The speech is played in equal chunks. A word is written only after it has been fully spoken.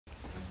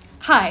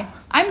Hi,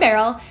 I'm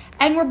Beryl,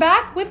 and we're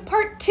back with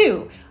part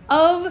 2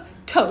 of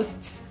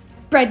toasts,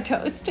 bread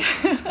toast.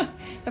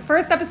 The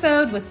first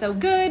episode was so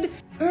good.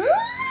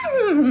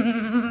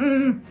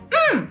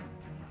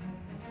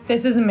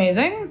 This is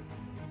amazing.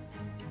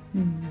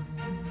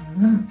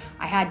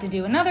 I had to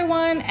do another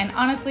one, and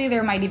honestly,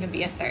 there might even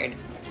be a third.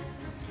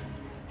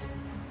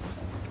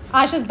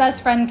 Asha's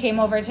best friend came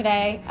over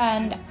today,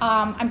 and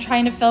I'm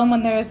trying to film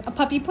when there's a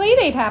puppy play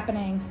date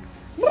happening.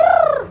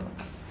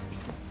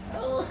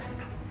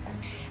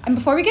 And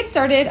before we get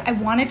started, I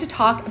wanted to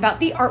talk about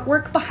the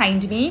artwork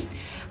behind me.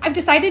 I've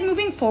decided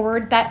moving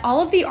forward that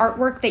all of the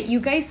artwork that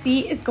you guys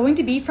see is going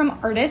to be from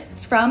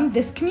artists from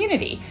this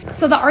community.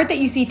 So the art that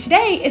you see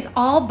today is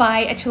all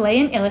by a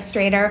Chilean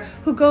illustrator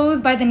who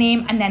goes by the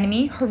name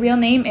Anemone. Her real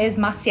name is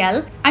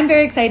Masiel. I'm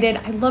very excited.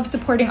 I love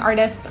supporting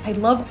artists. I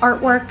love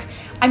artwork.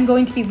 I'm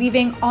going to be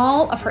leaving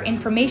all of her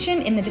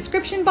information in the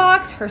description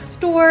box, her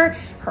store,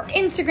 her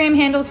Instagram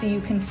handle, so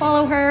you can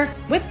follow her.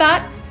 With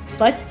that,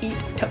 let's eat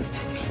toast.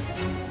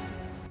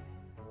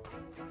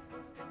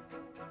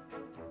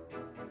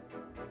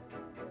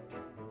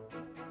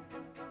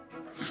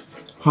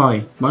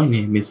 Hi, my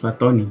name is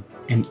Fatoni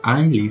and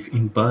I live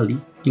in Bali,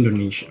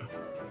 Indonesia.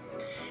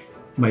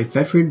 My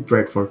favorite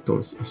bread for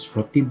toast is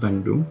roti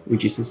bandung,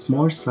 which is a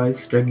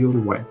small-sized regular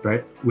white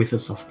bread with a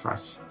soft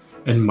crust.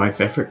 And my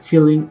favorite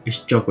filling is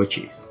choco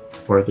cheese.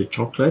 For the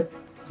chocolate,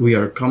 we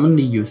are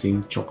commonly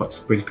using chocolate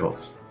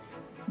sprinkles.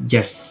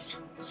 Yes,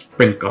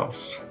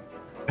 sprinkles.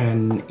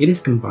 And it is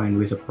combined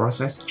with a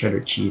processed cheddar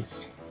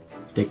cheese.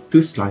 Take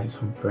 2 slices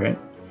of bread,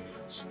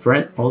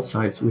 spread all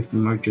sides with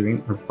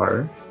margarine or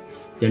butter,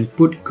 then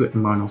put a good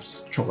amount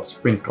of chocolate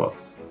sprinkle.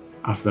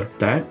 After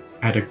that,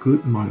 add a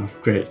good amount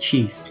of grated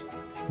cheese.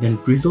 Then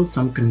drizzle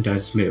some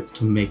condensed milk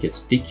to make it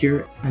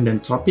stickier, and then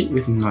top it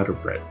with another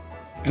bread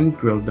and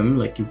grill them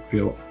like you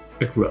grill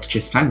a grilled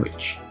cheese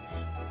sandwich.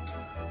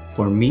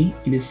 For me,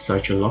 it is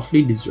such a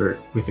lovely dessert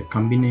with a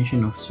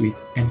combination of sweet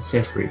and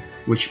savory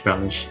which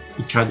balance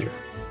each other.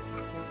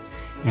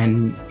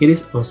 And it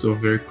is also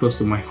very close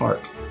to my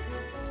heart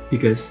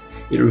because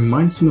it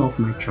reminds me of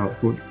my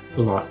childhood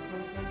a lot.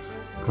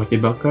 Roti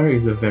bakar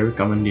is a very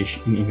common dish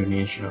in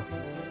Indonesia,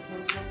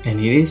 and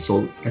it is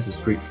sold as a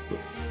street food.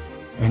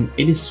 And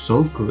it is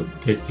so good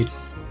that it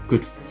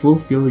could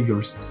fulfill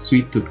your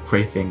sweet tooth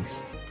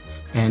cravings.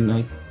 And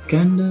I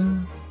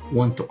kinda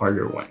want to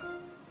order one.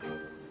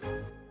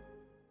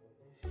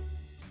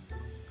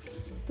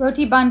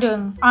 Roti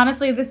bandung.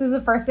 Honestly, this is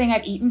the first thing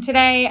I've eaten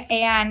today,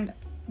 and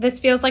this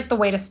feels like the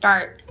way to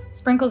start.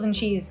 Sprinkles and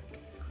cheese.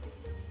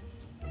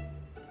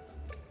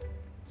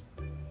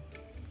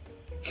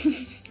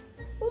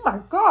 Oh my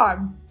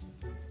god.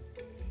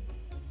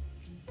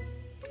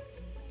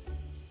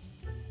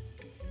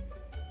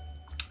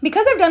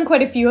 Because I've done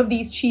quite a few of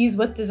these cheese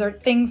with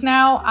dessert things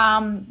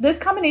now, this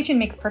combination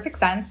makes perfect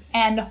sense,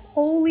 and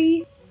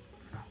holy...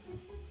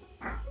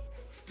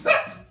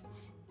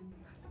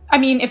 I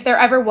mean, if there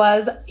ever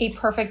was a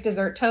perfect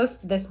dessert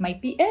toast, this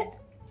might be it.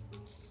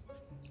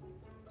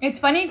 It's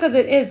funny because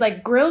it is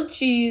like grilled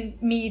cheese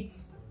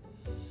meets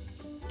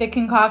the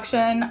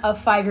concoction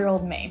of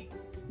 5-year-old me.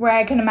 Where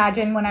I can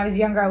imagine when I was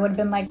younger, I would have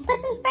been like, put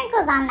some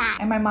sprinkles on that.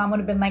 And my mom would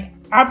have been like,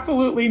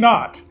 absolutely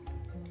not.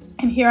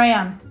 And here I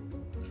am.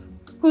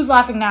 Who's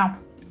laughing now?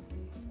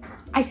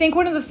 I think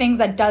one of the things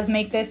that does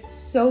make this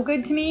so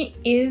good to me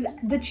is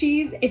the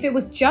cheese. If it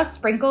was just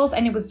sprinkles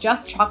and it was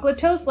just chocolate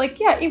toast, like,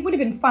 yeah, it would have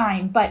been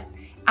fine. But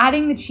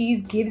adding the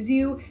cheese gives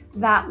you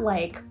that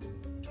like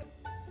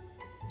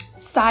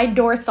side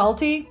door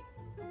salty.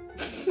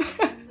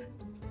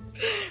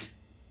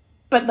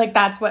 But like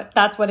that's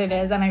what it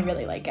is, and I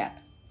really like it.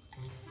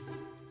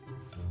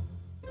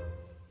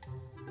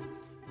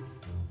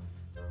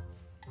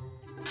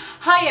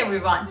 Hi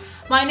everyone,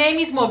 my name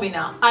is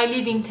Mobina. I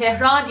live in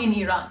Tehran in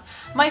Iran.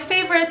 My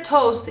favorite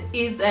toast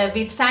is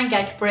with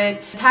sangak bread,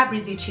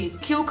 Tabrizi cheese,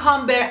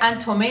 cucumber and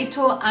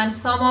tomato, and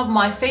some of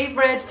my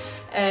favorite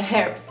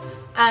herbs,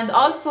 and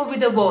also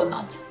with a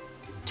walnut.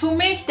 To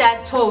make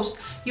that toast,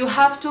 you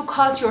have to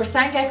cut your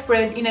sangak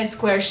bread in a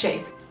square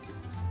shape.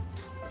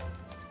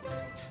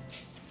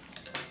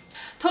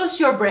 Toast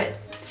your bread.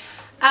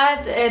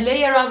 Add a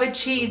layer of a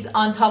cheese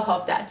on top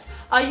of that.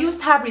 I use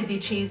Tabrizi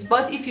cheese,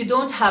 but if you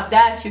don't have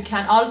that, you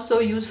can also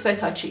use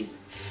feta cheese.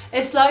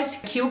 A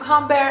sliced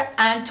cucumber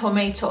and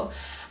tomato,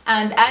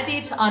 and add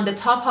it on the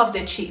top of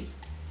the cheese.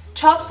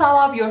 Chop some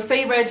of your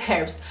favorite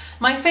herbs.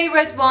 My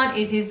favorite one,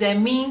 it is a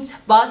mint,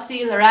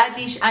 basil,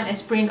 radish, and a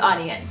spring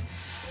onion.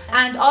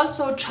 And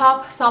also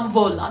chop some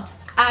walnut.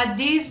 Add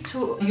these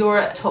to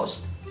your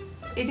toast.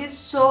 It is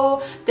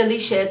so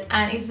delicious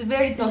and it's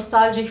very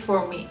nostalgic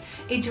for me.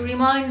 It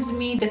reminds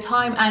me the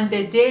time and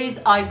the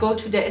days I go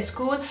to the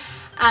school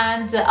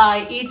and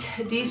I eat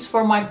this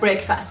for my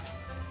breakfast.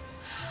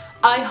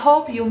 I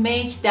hope you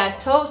make that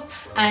toast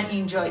and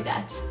enjoy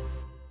that.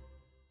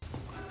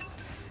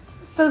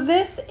 So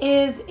this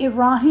is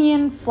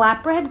Iranian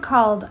flatbread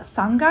called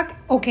sangak.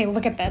 Okay,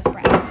 look at this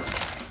bread.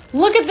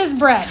 Look at this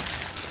bread.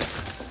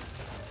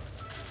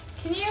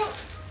 Can you?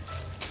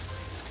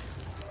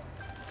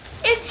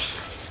 It's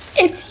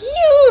It's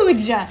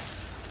huge!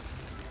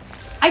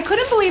 I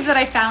couldn't believe that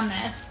I found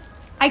this.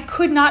 I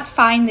could not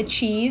find the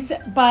cheese,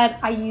 but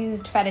I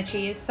used feta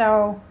cheese,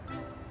 so,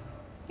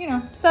 you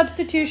know,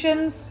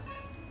 substitutions.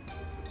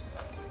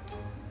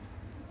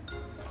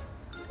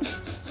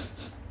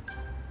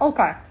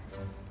 Okay.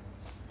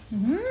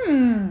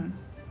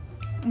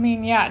 I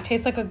mean, yeah, it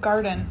tastes like a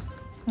garden.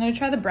 I'm gonna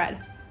try the bread.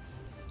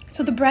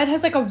 So the bread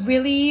has like a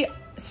really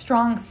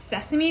strong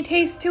sesame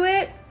taste to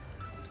it.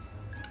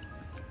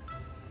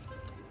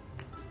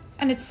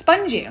 And it's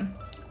spongy.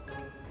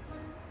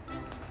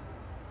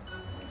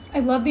 I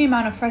love the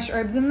amount of fresh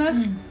herbs in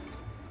this.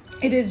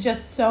 It is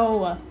just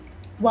so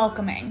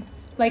welcoming.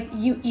 Like,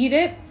 you eat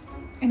it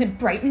and it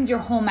brightens your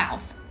whole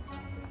mouth.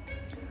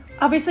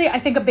 Obviously, I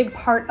think a big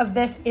part of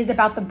this is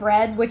about the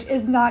bread, which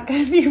is not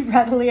going to be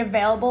readily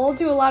available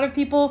to a lot of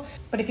people.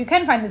 But if you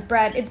can find this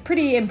bread, it's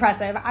pretty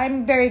impressive.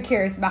 I'm very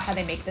curious about how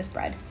they make this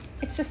bread.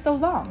 It's just so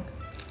long.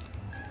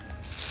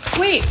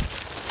 Wait,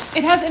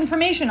 it has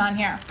information on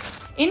here.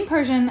 In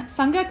Persian,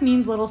 sangak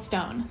means little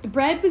stone. The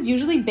bread was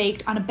usually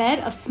baked on a bed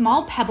of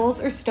small pebbles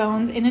or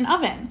stones in an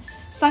oven.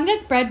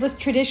 Sangak bread was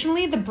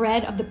traditionally the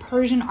bread of the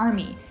Persian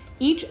army.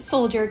 Each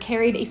soldier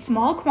carried a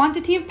small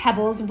quantity of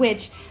pebbles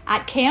which,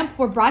 at camp,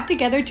 were brought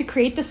together to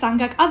create the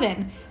sangak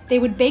oven. They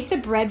would bake the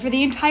bread for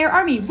the entire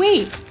army.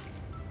 Wait!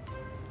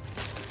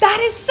 That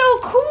is so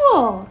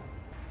cool!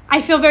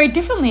 I feel very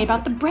differently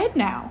about the bread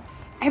now.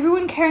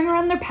 Everyone carrying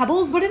around their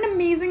pebbles, what an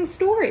amazing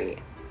story.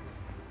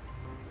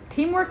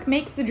 Teamwork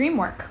makes the dream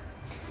work.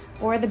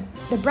 Or the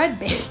bread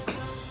bake.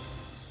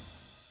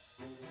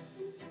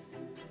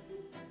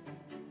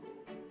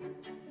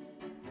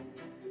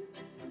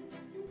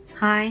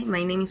 Hi,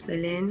 my name is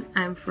Belén.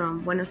 I'm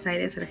from Buenos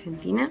Aires,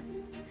 Argentina.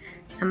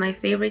 And my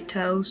favorite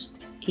toast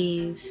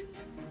is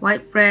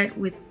white bread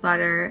with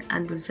butter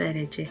and dulce de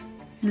leche.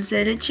 Dulce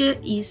de leche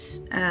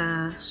is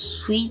a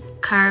sweet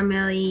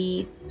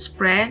caramelly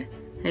spread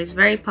that is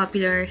very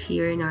popular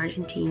here in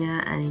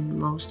Argentina and in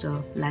most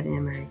of Latin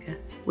America.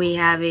 We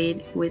have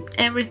it with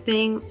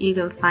everything. You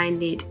can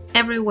find it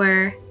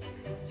everywhere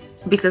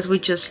because we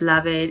just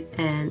love it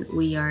and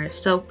we are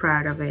so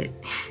proud of it.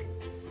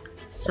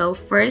 So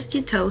first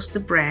you toast the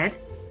bread,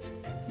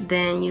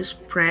 then you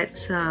spread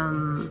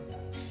some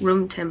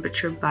room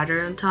temperature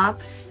butter on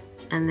top,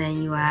 and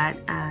then you add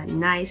a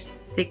nice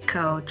thick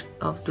coat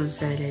of dulce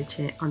de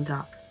leche on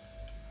top.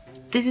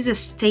 This is a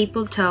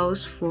staple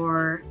toast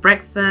for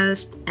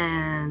breakfast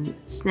and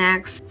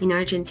snacks in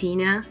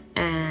Argentina,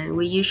 and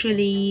we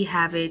usually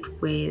have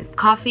it with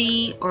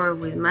coffee or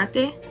with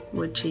mate,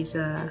 which is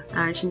an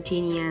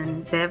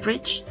Argentinian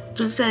beverage.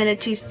 Dulce de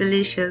leche is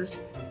delicious,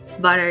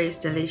 butter is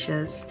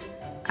delicious,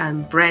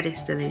 and bread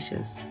is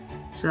delicious.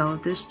 So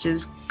this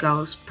just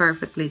goes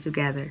perfectly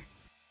together.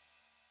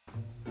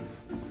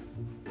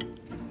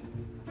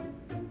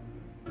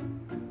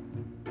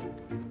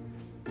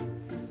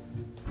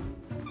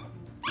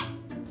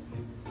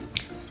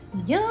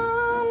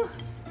 Yum!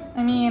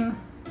 I mean,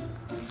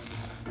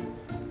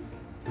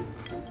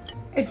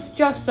 it's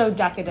just so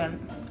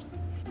decadent.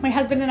 My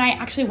husband and I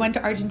actually went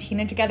to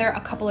Argentina together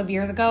a couple of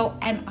years ago,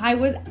 and I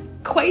was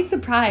quite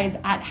surprised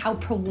at how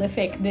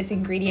prolific this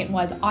ingredient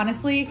was.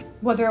 Honestly,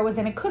 whether it was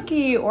in a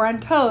cookie or on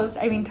toast,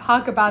 I mean,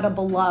 talk about a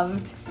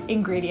beloved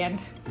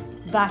ingredient.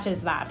 That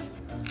is that.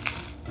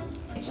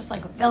 It's just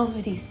like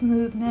velvety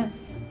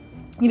smoothness.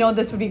 You know what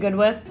this would be good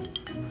with?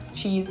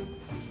 Cheese.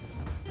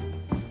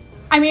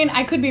 I mean,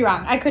 I could be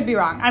wrong.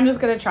 I'm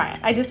just gonna try it.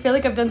 I just feel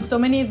like I've done so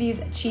many of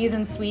these cheese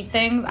and sweet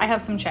things. I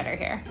have some cheddar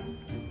here.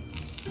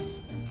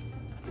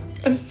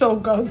 It's so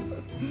good.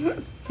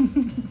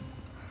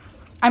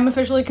 I'm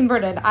officially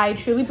converted. I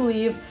truly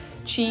believe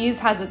cheese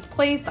has its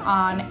place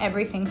on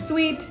everything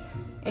sweet.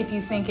 If you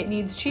think it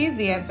needs cheese,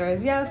 the answer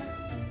is yes.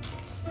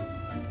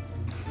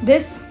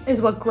 This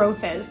is what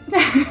growth is.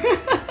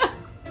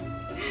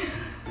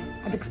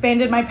 I've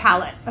expanded my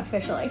palate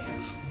officially.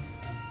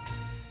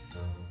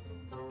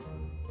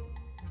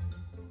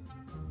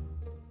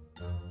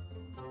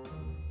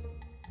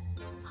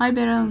 Hi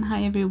Beryl and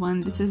hi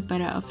everyone, this is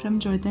Beryl from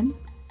Jordan.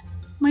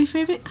 My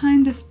favorite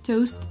kind of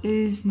toast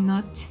is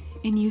not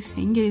a new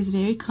thing. It is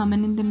very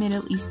common in the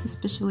Middle East,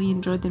 especially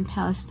in Jordan,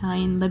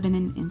 Palestine,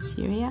 Lebanon, and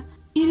Syria.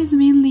 It is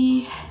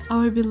mainly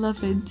our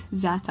beloved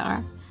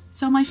za'atar.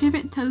 So my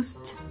favorite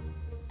toast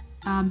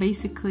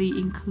basically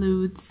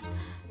includes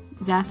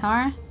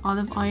za'atar,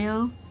 olive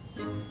oil,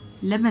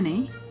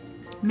 lemon,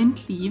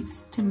 mint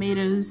leaves,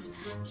 tomatoes,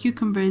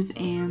 cucumbers,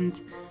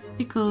 and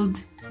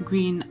pickled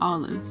green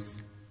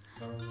olives.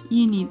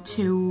 You need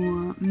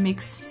to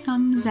mix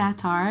some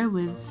za'atar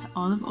with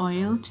olive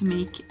oil to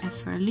make a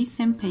fairly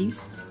thin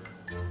paste.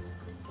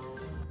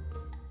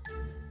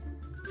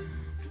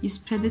 You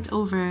spread it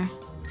over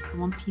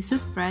one piece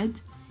of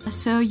bread.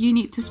 So you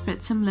need to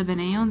spread some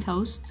lebanese on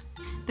toast.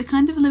 The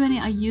kind of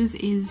lebanese I use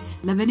is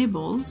lebanese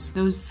bowls.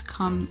 Those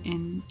come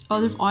in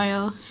olive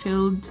oil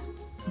filled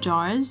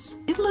jars.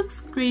 It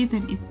looks great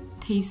and it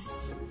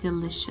tastes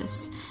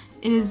delicious.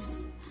 It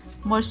is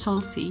more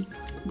salty.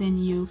 Then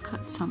you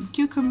cut some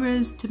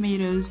cucumbers,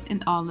 tomatoes,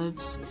 and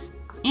olives.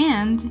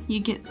 And you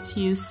get to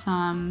use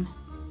some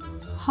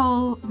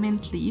whole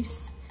mint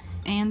leaves,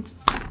 and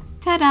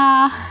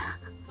ta-da!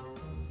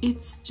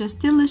 It's just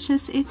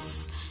delicious,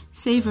 it's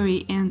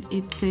savory, and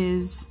it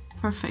is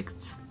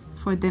perfect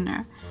for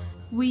dinner.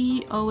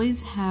 We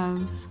always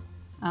have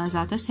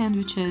za'atar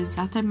sandwiches,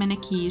 za'atar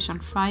menakish on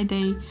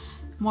Friday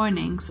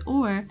mornings,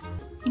 or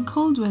in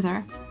cold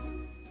weather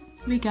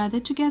we gather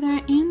together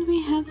and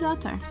we have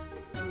za'atar.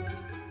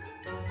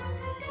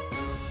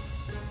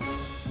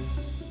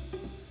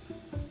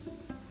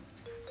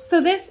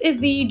 So this is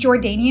the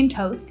Jordanian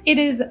toast. It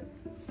is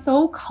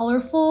so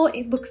colorful.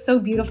 It looks so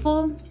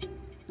beautiful.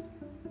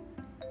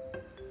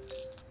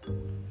 Oh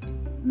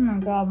my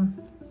God.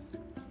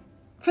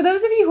 For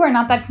those of you who are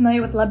not that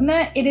familiar with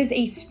labna, it is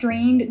a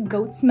strained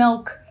goat's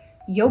milk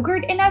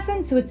yogurt in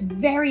essence, so it's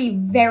very,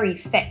 very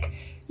thick.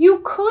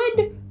 You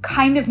could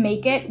kind of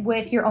make it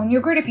with your own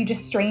yogurt if you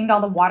just strained all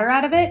the water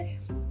out of it.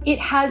 It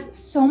has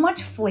so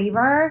much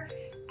flavor,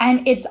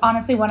 and it's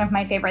honestly one of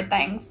my favorite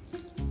things.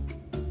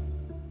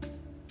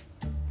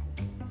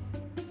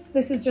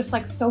 This is just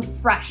like so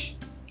fresh,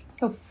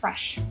 so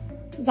fresh.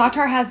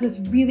 Za'atar has this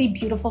really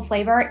beautiful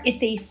flavor.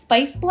 It's a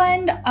spice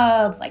blend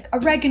of like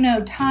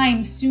oregano,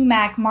 thyme,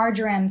 sumac,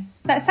 marjoram,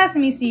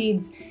 sesame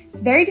seeds.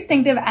 It's very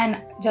distinctive and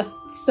just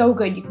so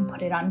good. You can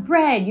put it on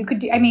bread. You can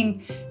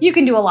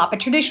do a lot, but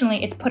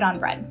traditionally it's put on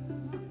bread.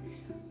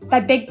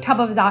 That big tub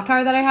of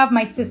za'atar that I have,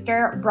 my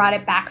sister brought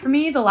it back for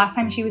me the last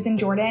time she was in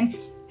Jordan.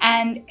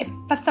 And if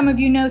some of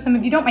you know, some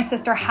of you don't, my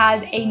sister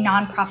has a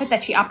nonprofit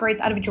that she operates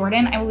out of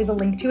Jordan. I will leave a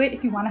link to it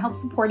if you want to help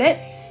support it.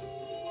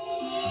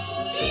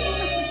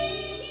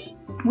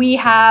 We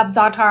have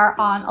za'atar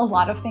on a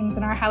lot of things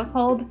in our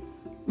household.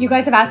 You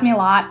guys have asked me a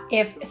lot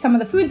if some of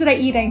the foods that I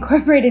eat I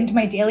incorporate into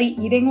my daily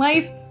eating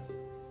life.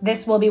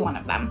 This will be one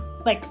of them,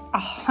 like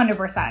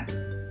 100%.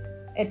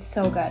 It's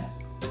so good.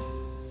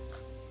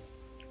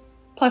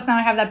 Plus now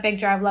I have that big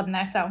jar of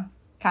labna, so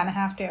kind of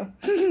have to.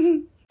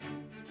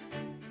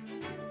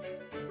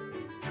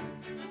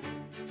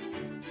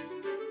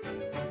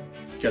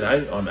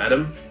 G'day, I'm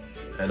Adam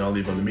and I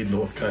live on the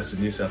mid-north coast of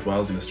New South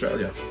Wales in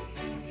Australia.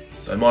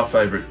 So my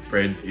favourite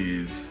bread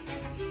is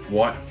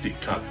white thick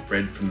cut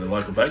bread from the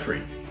local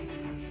bakery,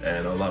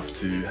 and I love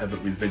to have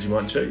it with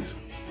Vegemite cheese.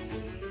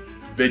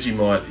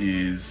 Vegemite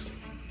is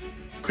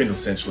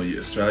quintessentially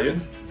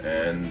Australian,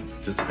 and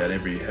just about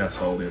every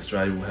household in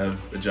Australia will have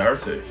a jar or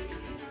two.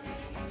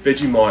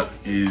 Vegemite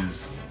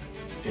is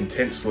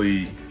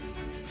intensely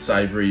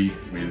savoury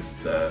with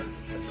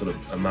sort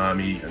of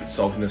umami and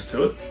saltiness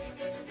to it.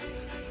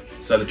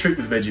 So the trick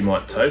with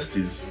Vegemite toast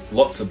is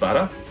lots of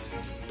butter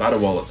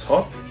while it's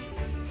hot.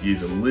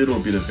 Use a little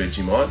bit of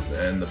Vegemite,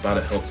 and the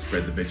butter helps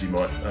spread the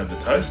Vegemite over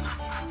the toast.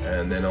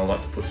 And then I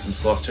like to put some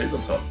sliced cheese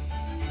on top.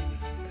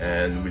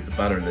 And with the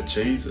butter and the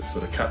cheese, it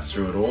sort of cuts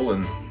through it all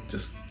and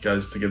just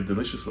goes together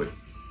deliciously.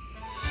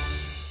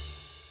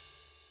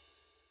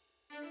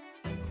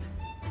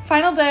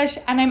 Final dish,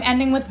 and I'm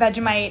ending with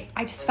Vegemite.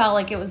 I just felt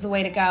like it was the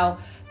way to go.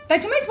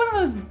 Vegemite's one of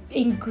those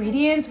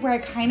ingredients where I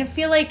kind of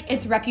feel like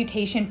its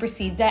reputation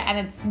precedes it,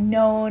 and it's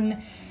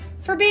known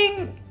for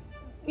being,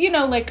 you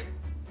know, like,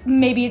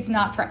 maybe it's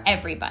not for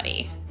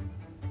everybody.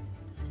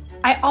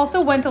 I also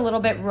went a little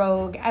bit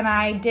rogue, and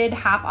I did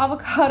half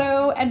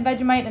avocado and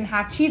Vegemite and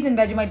half cheese and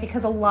Vegemite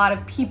because a lot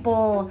of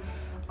people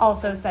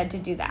also said to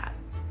do that.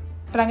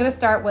 But I'm gonna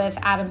start with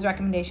Adam's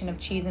recommendation of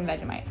cheese and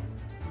Vegemite.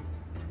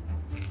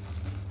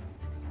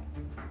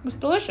 It's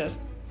delicious.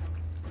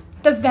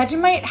 The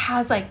Vegemite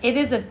has like,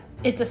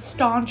 it's a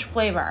staunch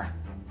flavor.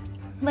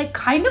 Like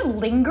kind of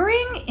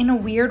lingering in a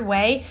weird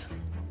way.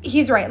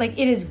 He's right, like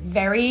it is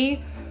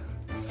very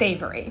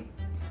savory.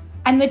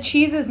 And the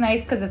cheese is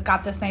nice because it's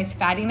got this nice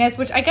fattiness,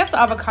 which I guess the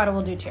avocado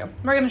will do too.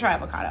 We're gonna try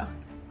avocado.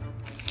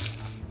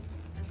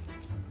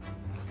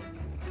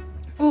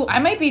 Ooh, I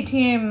might be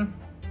team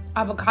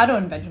avocado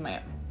and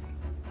Vegemite,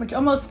 which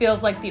almost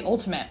feels like the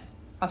ultimate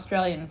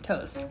Australian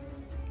toast.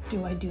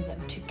 Do I do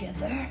them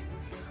together?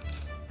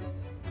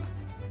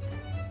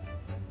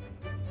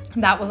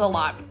 That was a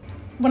lot.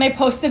 When I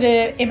posted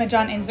an image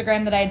on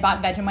Instagram that I had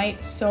bought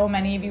Vegemite, so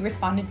many of you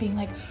responded being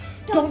like,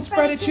 don't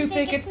spread it too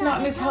thick, it's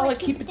not Nutella,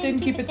 keep it thin,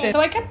 keep it thin. So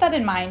I kept that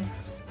in mind.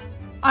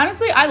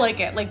 Honestly, I like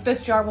it. Like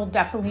this jar will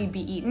definitely be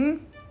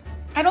eaten.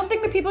 I don't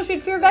think that people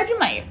should fear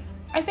Vegemite.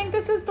 I think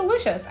this is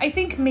delicious. I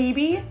think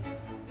maybe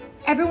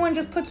everyone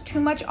just puts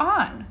too much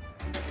on.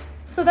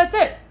 So that's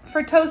it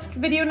for toast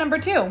video number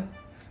 2.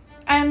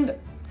 And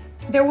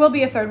there will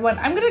be a third one.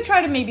 I'm gonna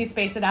try to maybe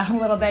space it out a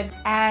little bit.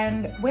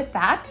 And with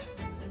that,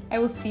 I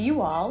will see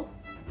you all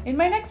in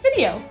my next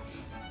video.